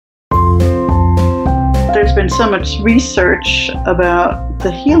There's been so much research about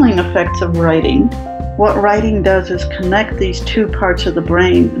the healing effects of writing. What writing does is connect these two parts of the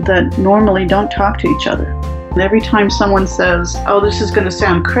brain that normally don't talk to each other. And every time someone says, "Oh, this is going to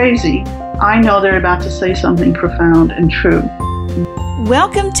sound crazy," I know they're about to say something profound and true.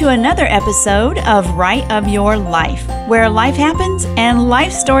 Welcome to another episode of Write of Your Life, where life happens and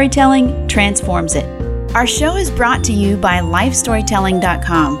life storytelling transforms it. Our show is brought to you by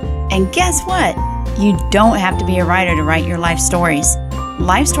lifestorytelling.com. And guess what? You don't have to be a writer to write your life stories.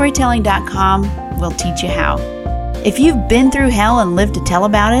 Lifestorytelling.com will teach you how. If you've been through hell and lived to tell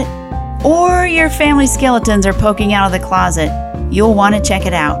about it, or your family skeletons are poking out of the closet, you'll want to check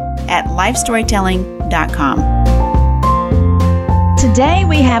it out at lifestorytelling.com. Today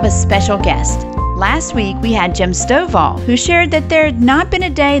we have a special guest. Last week we had Jim Stovall, who shared that there had not been a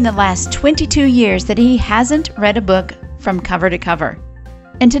day in the last 22 years that he hasn't read a book from cover to cover.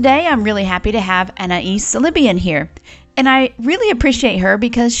 And today I'm really happy to have Anais Salibian here. And I really appreciate her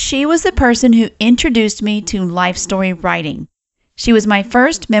because she was the person who introduced me to life story writing. She was my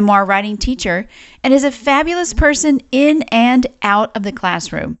first memoir writing teacher and is a fabulous person in and out of the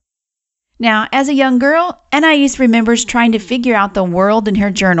classroom. Now, as a young girl, Anais remembers trying to figure out the world in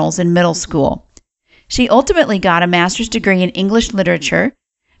her journals in middle school. She ultimately got a master's degree in English literature,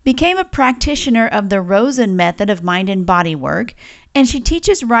 became a practitioner of the Rosen method of mind and body work, and she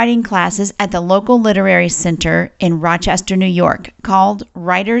teaches writing classes at the local literary center in Rochester, New York, called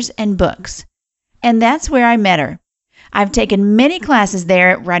Writers and Books. And that's where I met her. I've taken many classes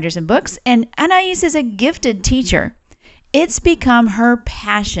there at Writers and Books, and Anais is a gifted teacher. It's become her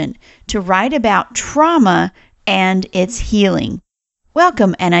passion to write about trauma and its healing.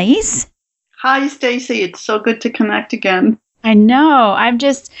 Welcome, Anais. Hi, Stacy. It's so good to connect again. I know.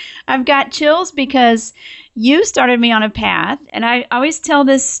 I've got chills because you started me on a path, and I always tell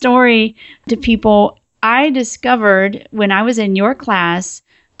this story to people. I discovered when I was in your class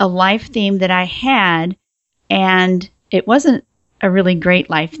a life theme that I had, and it wasn't a really great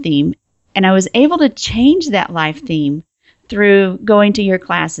life theme. And I was able to change that life theme through going to your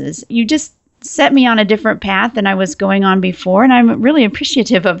classes. You just set me on a different path than I was going on before, and I'm really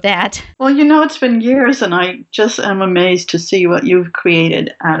appreciative of that. Well, it's been years, and I just am amazed to see what you've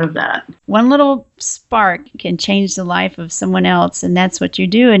created out of that. One little spark can change the life of someone else, and that's what you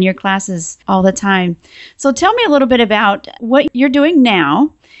do in your classes all the time. So tell me a little bit about what you're doing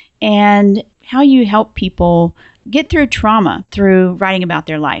now and how you help people get through trauma through writing about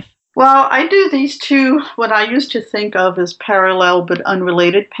their life. Well, I do these two, what I used to think of as parallel but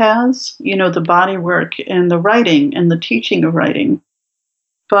unrelated paths, the body work and the writing and the teaching of writing.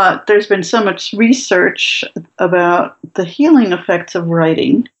 But there's been so much research about the healing effects of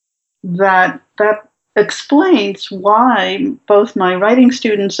writing that explains why both my writing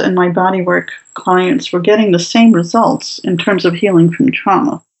students and my body work clients were getting the same results in terms of healing from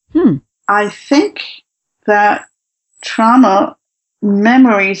trauma. I think that trauma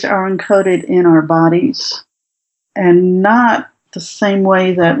memories are encoded in our bodies and not the same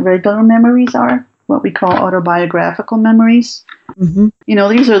way that regular memories are, what we call autobiographical memories. Mm-hmm.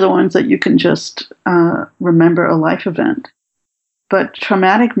 These are the ones that you can just remember a life event. But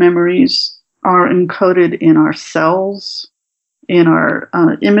traumatic memories are encoded in our cells, in our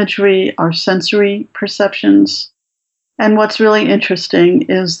imagery, our sensory perceptions. And what's really interesting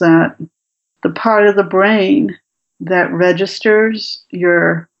is that the part of the brain that registers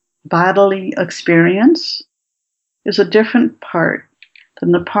your bodily experience is a different part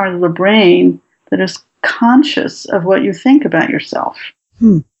than the part of the brain that is conscious of what you think about yourself.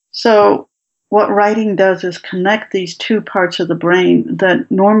 So what writing does is connect these two parts of the brain that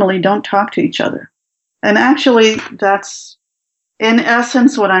normally don't talk to each other. And actually, that's in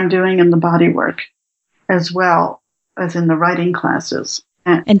essence what I'm doing in the body work as well as in the writing classes.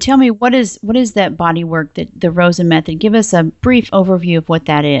 And tell me, what is that body work, the Rosen method? Give us a brief overview of what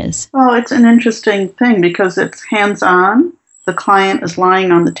that is. Well, it's an interesting thing because it's hands-on. The client is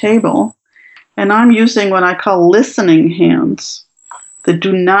lying on the table, and I'm using what I call listening hands that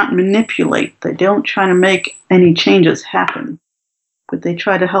do not manipulate. They don't try to make any changes happen, but they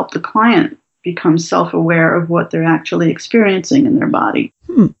try to help the client become self-aware of what they're actually experiencing in their body.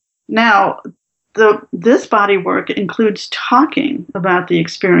 Now, this body work includes talking about the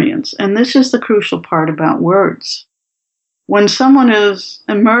experience, and this is the crucial part about words. When someone is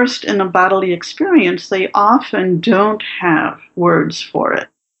immersed in a bodily experience, they often don't have words for it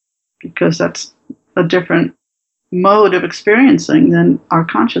because that's a different mode of experiencing than our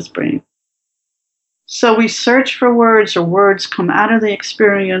conscious brain. So we search for words, or words come out of the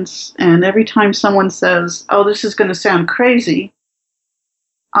experience, and every time someone says, "Oh, this is going to sound crazy,"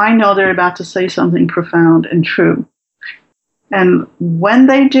 I know they're about to say something profound and true. And when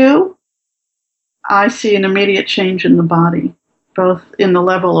they do, I see an immediate change in the body, both in the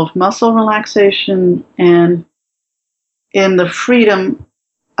level of muscle relaxation and in the freedom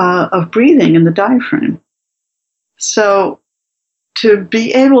of breathing in the diaphragm. So to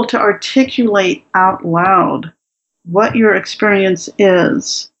be able to articulate out loud what your experience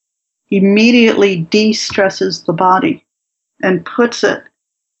is immediately de-stresses the body and puts it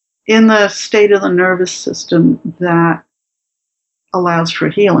in the state of the nervous system that allows for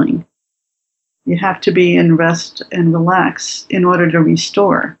healing. You have to be in rest and relax in order to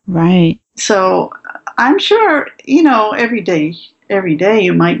restore. Right. So I'm sure, every day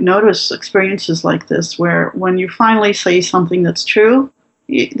you might notice experiences like this where when you finally say something that's true,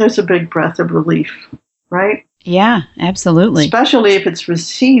 there's a big breath of relief, right? Yeah, absolutely. Especially if it's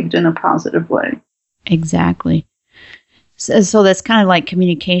received in a positive way. Exactly. So that's kind of like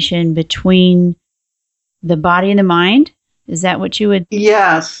communication between the body and the mind. Is that what you would?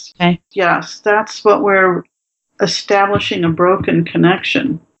 Yes. Okay. Yes, that's what we're establishing, a broken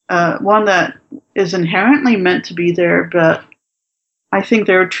connection, one that is inherently meant to be there, but I think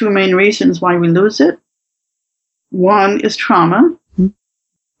there are two main reasons why we lose it. One is trauma,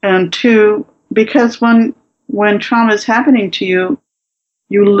 and two, because when trauma is happening to you,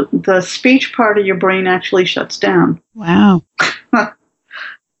 the speech part of your brain actually shuts down. Wow.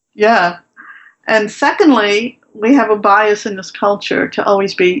 Yeah. And secondly, we have a bias in this culture to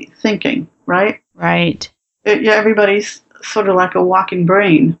always be thinking, right? Right. Everybody's sort of like a walking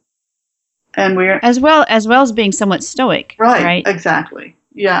brain. And we're as well as being somewhat stoic. Right. Exactly.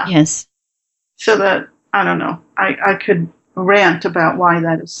 Yeah. Yes. So that, I don't know, I could rant about why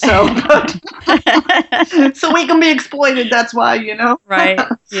that is so, but so we can be exploited. That's why, Right.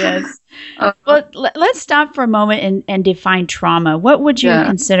 Yes. Well, let's stop for a moment and define trauma. What would you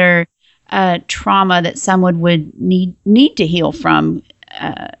consider trauma that someone would need to heal from?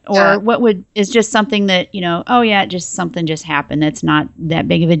 Or what is just something that, just something just happened. That's not that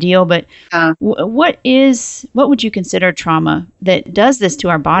big of a deal. But what would you consider trauma that does this to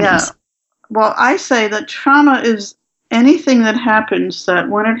our bodies? Yeah. Well, I say that trauma is anything that happens that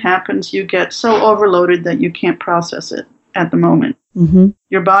when it happens, you get so overloaded that you can't process it at the moment. Mm-hmm.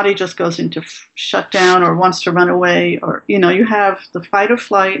 Your body just goes into shutdown or wants to run away, or, you have the fight or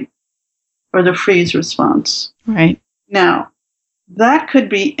flight or the freeze response. Right. Now, that could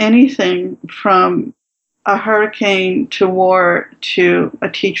be anything from a hurricane to war to a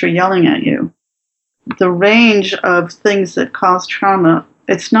teacher yelling at you. The range of things that cause trauma,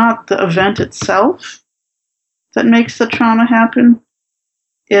 it's not the event itself that makes the trauma happen.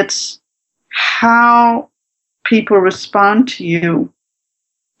 It's how people respond to you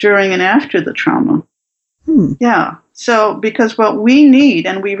during and after the trauma. Yeah. So, because what we need,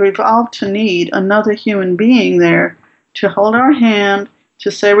 and we've evolved to need another human being there to hold our hand,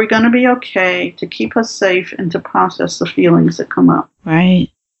 to say we're going to be okay, to keep us safe, and to process the feelings that come up. Right.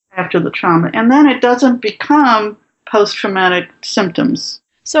 After the trauma. And then it doesn't become post-traumatic symptoms.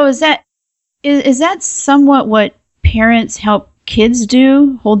 So is that somewhat what parents help kids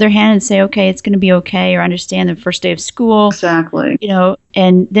do? Hold their hand and say, okay, it's going to be okay, or understand the first day of school. Exactly.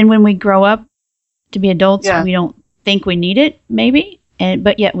 And then when we grow up to be adults, we don't think we need it, maybe.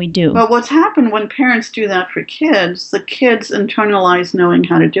 But yet we do. But what's happened when parents do that for kids, the kids internalize knowing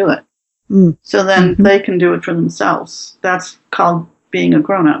how to do it. So then they can do it for themselves. That's called being a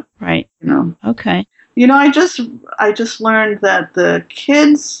grown-up. Right. Okay. I just learned that the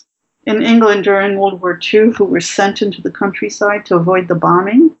kids in England during World War II who were sent into the countryside to avoid the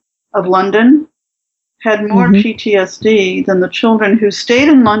bombing of London had more PTSD than the children who stayed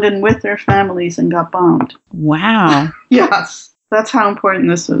in London with their families and got bombed. Wow. Yes. That's how important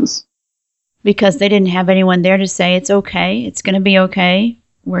this is. Because they didn't have anyone there to say, it's okay, it's going to be okay,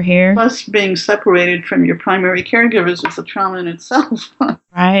 we're here. Plus, being separated from your primary caregivers is a trauma in itself.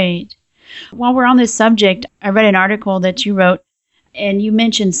 Right. While we're on this subject, I read an article that you wrote, and you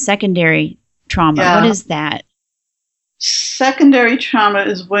mentioned secondary trauma. Yeah. What is that? Secondary trauma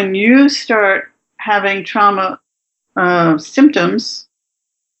is when you start having trauma symptoms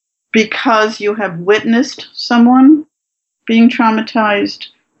because you have witnessed someone being traumatized,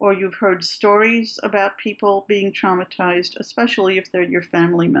 or you've heard stories about people being traumatized, especially if they're your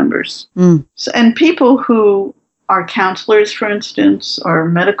family members. So, and people who are counselors, for instance, or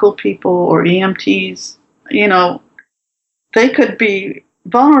medical people or EMTs, they could be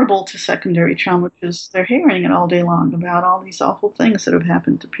vulnerable to secondary trauma because they're hearing it all day long about all these awful things that have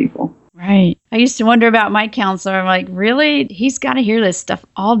happened to people. Right. I used to wonder about my counselor. I'm like, really? He's got to hear this stuff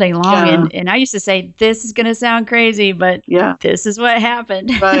all day long. Yeah. And I used to say, this is going to sound crazy, but this is what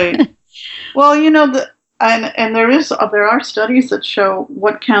happened. Right. Well, and there are studies that show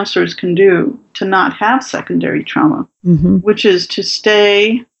what counselors can do to not have secondary trauma, which is to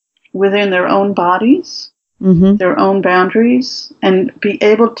stay within their own bodies, their own boundaries, and be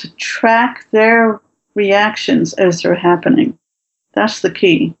able to track their reactions as they're happening. That's the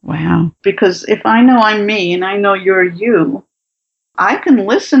key. Wow. Because if I know I'm me and I know you're you, I can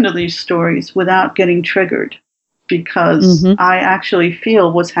listen to these stories without getting triggered because I actually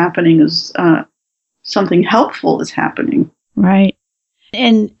feel what's happening is something helpful is happening. Right.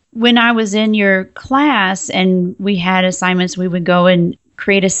 And when I was in your class and we had assignments, we would go and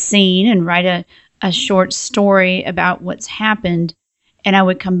create a scene and write a short story about what's happened. And I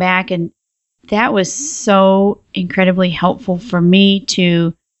would come back, and that was so incredibly helpful for me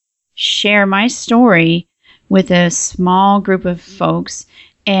to share my story with a small group of folks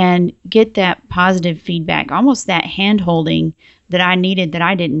and get that positive feedback, almost that hand-holding that I needed that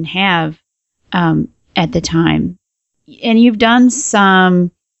I didn't have at the time. And you've done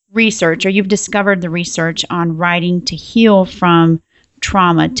some research, or you've discovered the research on writing to heal from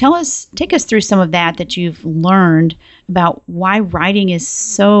trauma. Take us through some of that you've learned about why writing is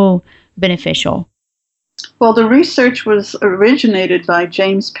so beneficial. Well, the research was originated by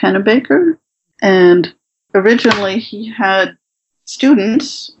James Pennebaker, and originally he had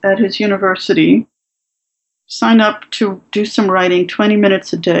students at his university sign up to do some writing 20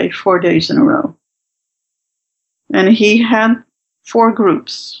 minutes a day, 4 days in a row. And he had 4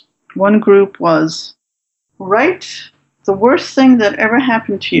 groups. One group was write the worst thing that ever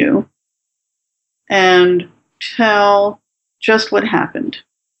happened to you and tell just what happened.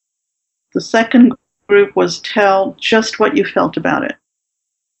 The second group was tell just what you felt about it.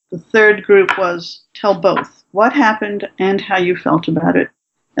 The third group was tell both what happened and how you felt about it.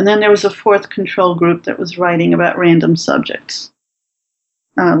 And then there was a fourth control group that was writing about random subjects,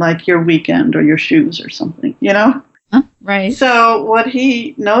 like your weekend or your shoes or something, Right. So what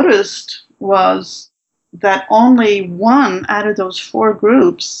he noticed was that only one out of those 4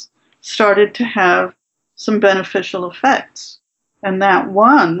 groups started to have some beneficial effects. And that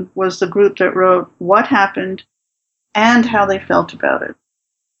one was the group that wrote what happened and how they felt about it.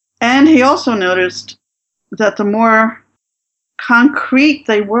 And he also noticed that the more concrete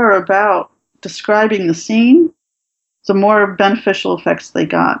they were about describing the scene, the more beneficial effects they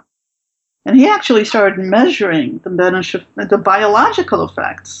got. And he actually started measuring the biological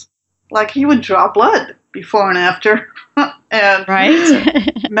effects. Like he would draw blood before and after and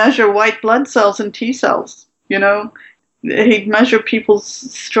measure white blood cells and T cells, He'd measure people's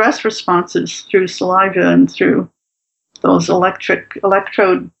stress responses through saliva and through those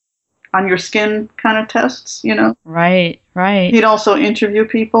electrode on your skin kind of tests, Right. He'd also interview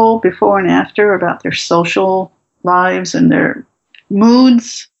people before and after about their social lives and their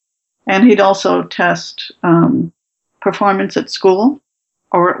moods. And he'd also test performance at school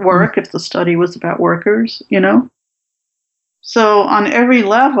or at work if the study was about workers, So on every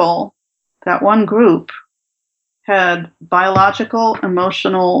level, that one group had biological,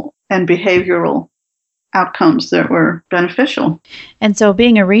 emotional, and behavioral outcomes that were beneficial. And so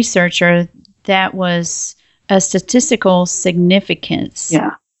being a researcher, that was a statistical significance.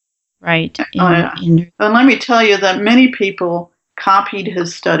 Yeah. Right. And let me tell you that many people copied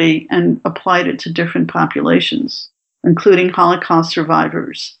his study and applied it to different populations, including Holocaust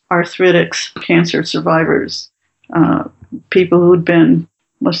survivors, arthritics, cancer survivors, people who'd been,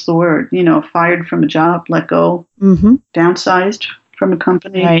 fired from a job, let go, downsized from a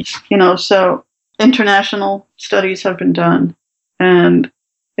company. Right. So international studies have been done, and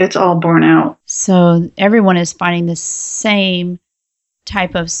it's all borne out. So everyone is finding the same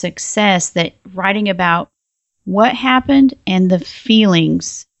type of success, that writing about what happened and the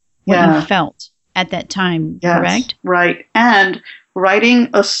feelings, what you felt at that time, correct? Right. And writing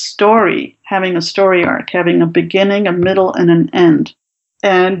a story, having a story arc, having a beginning, a middle, and an end.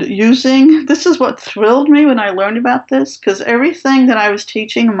 And this is what thrilled me when I learned about this, because everything that I was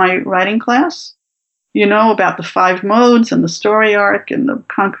teaching in my writing class, about the 5 modes and the story arc and the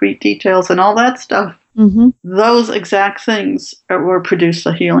concrete details and all that stuff, those exact things were produced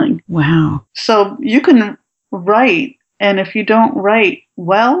the healing. Wow. So you can write, and if you don't write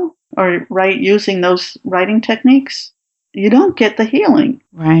well or write using those writing techniques, you don't get the healing.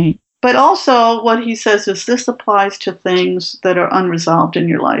 Right. But also what he says is this applies to things that are unresolved in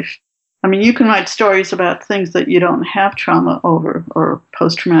your life. I mean, you can write stories about things that you don't have trauma over or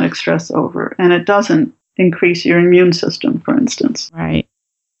post-traumatic stress over, and it doesn't increase your immune system, for instance. Right.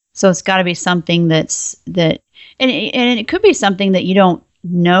 So it's got to be something and it could be something that you don't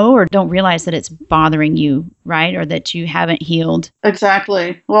know or don't realize that it's bothering you, right? Or that you haven't healed.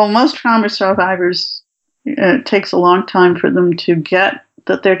 Exactly. Well, most trauma survivors, it takes a long time for them to get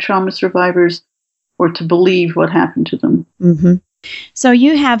that they're trauma survivors or to believe what happened to them. Mm-hmm. So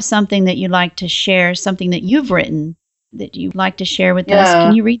you have something that you'd like to share, something that you've written that you'd like to share with us.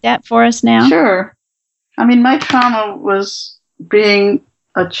 Can you read that for us now? Sure. I mean, my trauma was being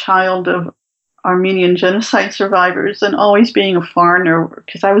a child of Armenian genocide survivors and always being a foreigner,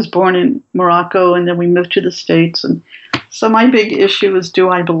 because I was born in Morocco and then we moved to the States. And so my big issue is, do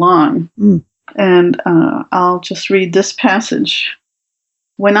I belong? And I'll just read this passage.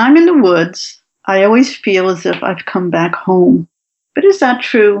 When I'm in the woods, I always feel as if I've come back home. But is that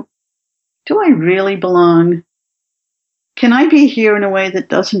true? Do I really belong? Can I be here in a way that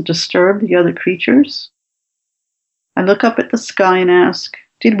doesn't disturb the other creatures? I look up at the sky and ask,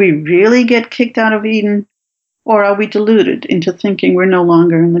 did we really get kicked out of Eden? Or are we deluded into thinking we're no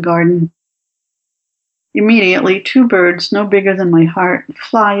longer in the garden? Immediately, 2 birds no bigger than my heart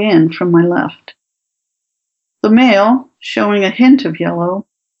fly in from my left. The male, showing a hint of yellow,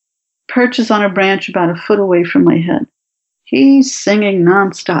 perches on a branch about a foot away from my head. He's singing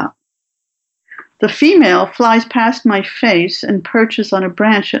nonstop. The female flies past my face and perches on a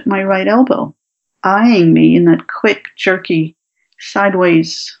branch at my right elbow, eyeing me in that quick, jerky,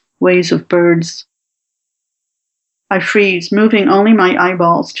 sideways ways of birds. I freeze, moving only my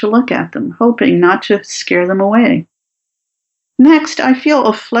eyeballs to look at them, hoping not to scare them away. Next, I feel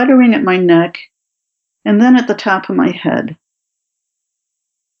a fluttering at my neck and then at the top of my head.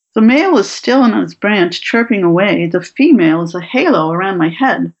 The male is still on his branch, chirping away. The female is a halo around my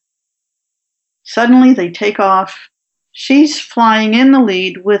head. Suddenly, they take off. She's flying in the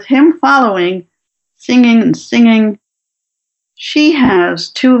lead, with him following, singing and singing. She has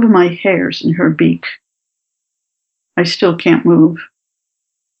 2 of my hairs in her beak. I still can't move.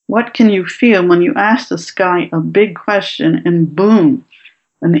 What can you feel when you ask the sky a big question and boom,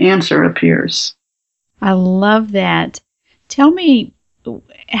 an answer appears? I love that. Tell me,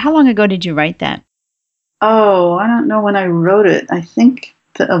 how long ago did you write that? Oh, I don't know when I wrote it. I think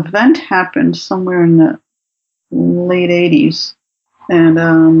the event happened somewhere in the late 80s. And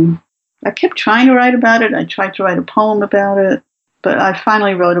I kept trying to write about it. I tried to write a poem about it. But I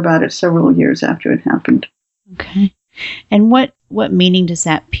finally wrote about it several years after it happened. Okay. And what meaning does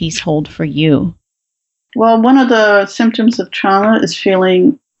that piece hold for you? Well, one of the symptoms of trauma is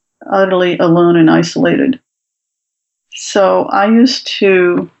feeling utterly alone and isolated. So I used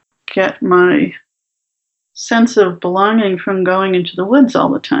to get my sense of belonging from going into the woods all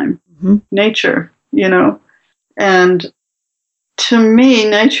the time. Mm-hmm. Nature, And to me,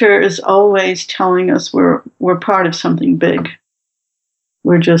 nature is always telling us we're part of something big.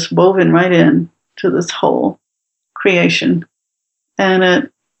 We're just woven right in to this whole creation.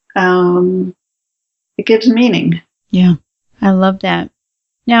 And it gives meaning. Yeah, I love that.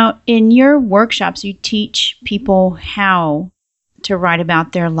 Now, in your workshops, you teach people how to write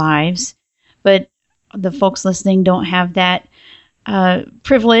about their lives, but the folks listening don't have that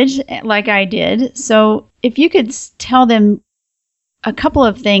privilege like I did. So if you could tell them a couple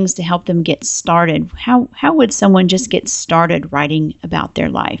of things to help them get started, how would someone just get started writing about their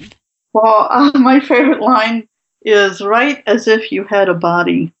life? Well, my favorite line is, write as if you had a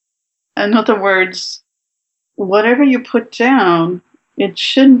body. In other words, whatever you put down, it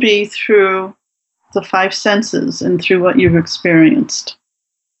should be through the 5 senses and through what you've experienced.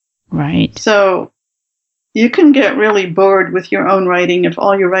 Right. So you can get really bored with your own writing if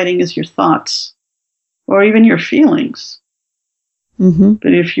all you're writing is your thoughts or even your feelings. Mm-hmm.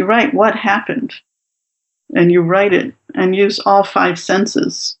 But if you write what happened and you write it and use all 5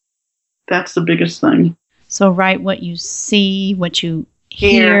 senses, that's the biggest thing. So write what you see, what you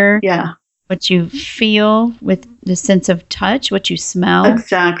hear, what you feel with the sense of touch, what you smell.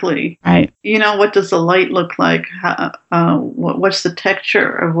 Exactly. Right. What does the light look like? What's the texture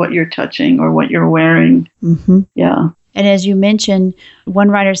of what you're touching or what you're wearing? Mm-hmm. Yeah. And as you mentioned,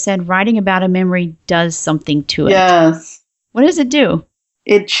 one writer said, writing about a memory does something to it. Yes. What does it do?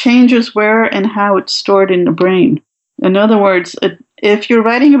 It changes where and how it's stored in the brain. In other words, if you're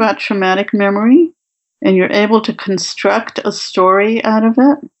writing about traumatic memory and you're able to construct a story out of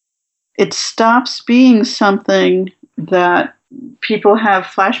it, it stops being something that people have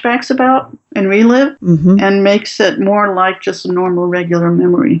flashbacks about and relive, and makes it more like just a normal, regular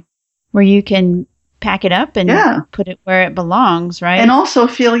memory. Where you can pack it up and put it where it belongs, right? And also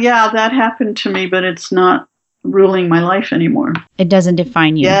feel, that happened to me, but it's not ruling my life anymore. It doesn't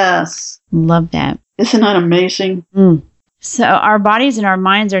define you. Yes. Love that. Isn't that amazing? So our bodies and our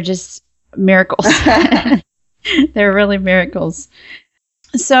minds are just miracles. They're really miracles.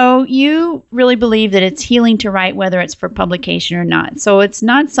 So you really believe that it's healing to write, whether it's for publication or not. So it's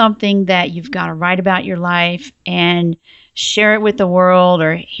not something that you've got to write about your life and share it with the world,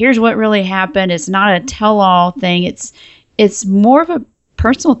 or here's what really happened. It's not a tell-all thing. It's more of a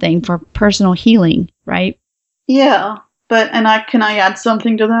personal thing for personal healing, right? Yeah. Can I add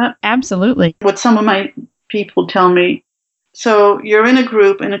something to that? Absolutely. What some of my people tell me. So you're in a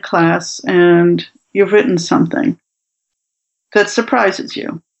group, in a class, and you've written something that surprises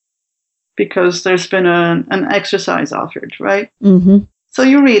you because there's been an exercise offered, right? Mm-hmm. So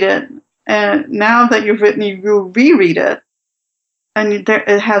you read it, and now that you've written, you reread it, and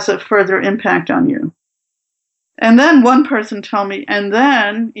it has a further impact on you. And then one person told me, and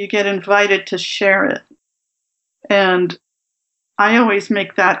then you get invited to share it. And I always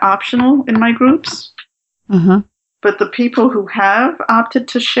make that optional in my groups. Uh-huh. But the people who have opted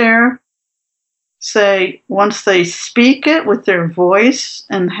to share say once they speak it with their voice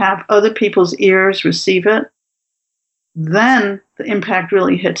and have other people's ears receive it, then the impact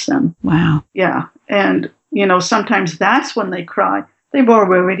really hits them. Wow. Yeah. And, sometimes that's when they cry. They've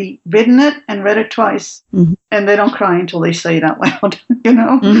already written it and read it twice, mm-hmm. and they don't cry until they say it out loud,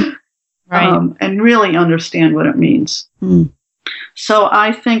 Mm-hmm. Right. And really understand what it means. Mm. So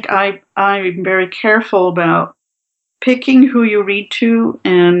I think I'm very careful about picking who you read to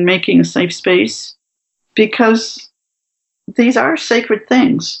and making a safe space, because these are sacred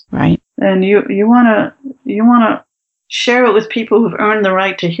things. Right. And you want to share it with people who've earned the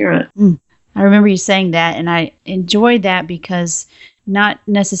right to hear it. Mm. I remember you saying that, and I enjoyed that because not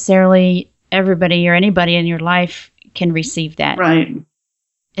necessarily everybody or anybody in your life can receive that. Right.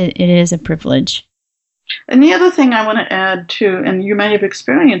 It is a privilege. And the other thing I want to add too, and you may have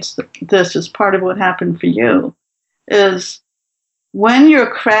experienced this as part of what happened for you, is when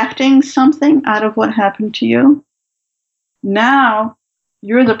you're crafting something out of what happened to you, now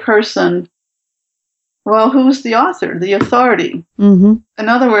you're the person, who's the author, the authority? Mm-hmm. In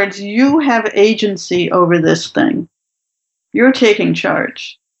other words, you have agency over this thing. You're taking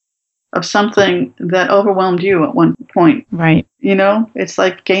charge of something that overwhelmed you at one point. Right. It's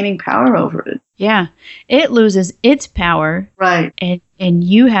like gaining power over it. Yeah. It loses its power. Right. And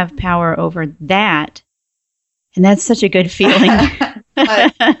you have power over that. And that's such a good feeling.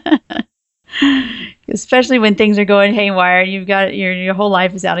 Especially when things are going haywire. You've got your whole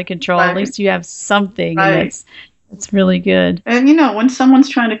life is out of control. Right. At least you have something. Right. And that's really good. And when someone's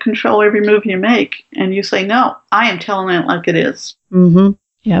trying to control every move you make and you say, no, I am telling it like it is. Mm-hmm.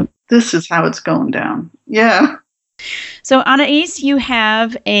 Yep. This is how it's going down. Yeah. So, Anais, you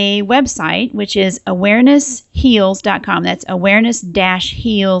have a website, which is awarenessheals.com. That's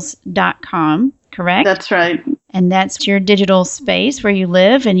awareness-heals.com, correct? That's right. And that's your digital space where you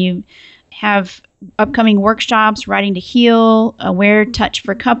live, and you have upcoming workshops, Writing to Heal, Aware Touch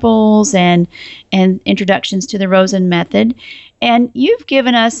for couples, and introductions to the Rosen method. And you've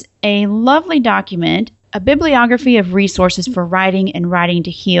given us a lovely document, a bibliography of resources for writing and writing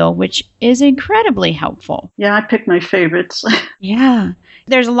to heal, which is incredibly helpful. Yeah, I picked my favorites. Yeah.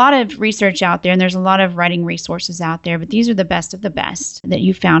 There's a lot of research out there, and there's a lot of writing resources out there, but these are the best of the best that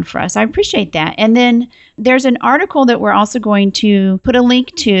you found for us. I appreciate that. And then there's an article that we're also going to put a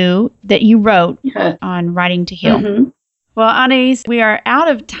link to that you wrote on Writing to Heal. Mm-hmm. Well, Anais, we are out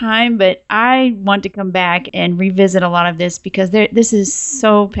of time, but I want to come back and revisit a lot of this because this is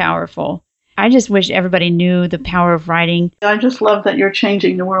so powerful. I just wish everybody knew the power of writing. I just love that you're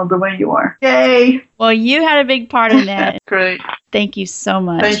changing the world the way you are. Yay! Well, you had a big part in that. Great. Thank you so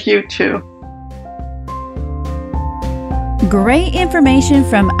much. Thank you, too. Great information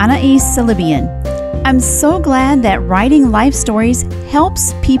from Anais Salibian. I'm so glad that writing life stories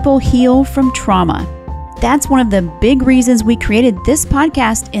helps people heal from trauma. That's one of the big reasons we created this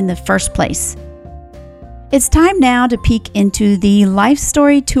podcast in the first place. It's time now to peek into the Life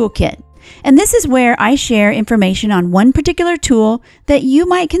Story Toolkit. And this is where I share information on one particular tool that you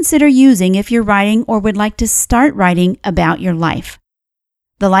might consider using if you're writing or would like to start writing about your life.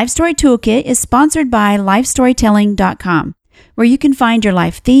 The Life Story Toolkit is sponsored by LifeStorytelling.com, where you can find your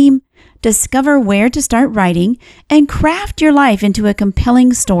life theme, discover where to start writing, and craft your life into a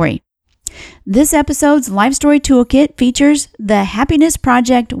compelling story. This episode's Life Story Toolkit features the Happiness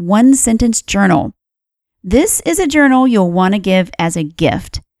Project One Sentence Journal. This is a journal you'll want to give as a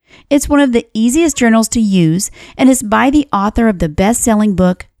gift. It's one of the easiest journals to use, and it's by the author of the best-selling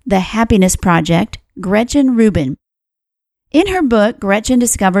book, The Happiness Project, Gretchen Rubin. In her book, Gretchen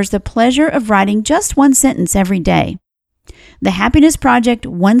discovers the pleasure of writing just one sentence every day. The Happiness Project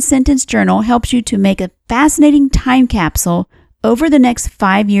one-sentence journal helps you to make a fascinating time capsule over the next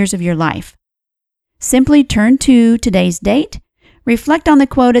 5 years of your life. Simply turn to today's date, reflect on the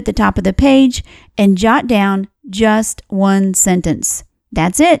quote at the top of the page, and jot down just one sentence.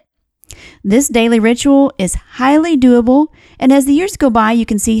 That's it. This daily ritual is highly doable, and as the years go by, you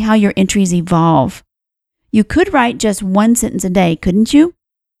can see how your entries evolve. You could write just one sentence a day, couldn't you?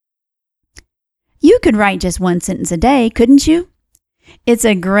 You could write just one sentence a day, couldn't you? It's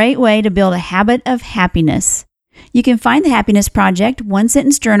a great way to build a habit of happiness. You can find the Happiness Project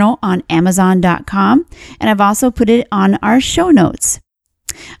one-sentence journal on Amazon.com, and I've also put it on our show notes.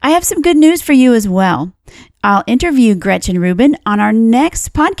 I have some good news for you as well. I'll interview Gretchen Rubin on our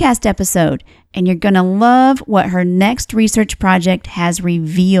next podcast episode, and you're going to love what her next research project has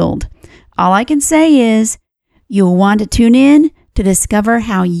revealed. All I can say is you'll want to tune in to discover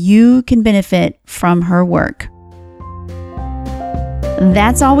how you can benefit from her work.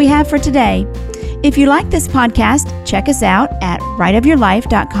 That's all we have for today. If you like this podcast, check us out at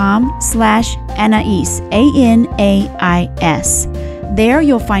writeofyourlife.com/Anais, ANAIS. There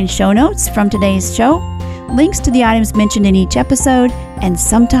you'll find show notes from today's show, links to the items mentioned in each episode, and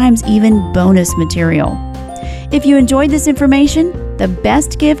sometimes even bonus material. If you enjoyed this information, the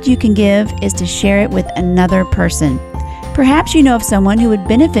best gift you can give is to share it with another person. Perhaps you know of someone who would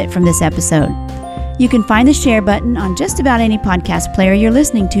benefit from this episode. You can find the share button on just about any podcast player you're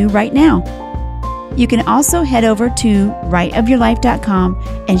listening to right now. You can also head over to writeofyourlife.com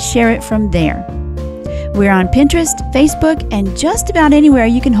and share it from there. We're on Pinterest, Facebook, and just about anywhere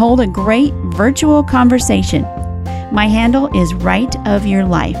you can hold a great virtual conversation. My handle is Write of Your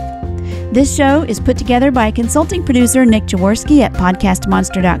Life. This show is put together by consulting producer Nick Jaworski at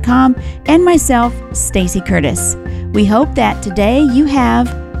podcastmonster.com and myself, Stacey Curtis. We hope that today you have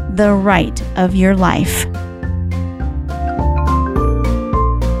the right of your life.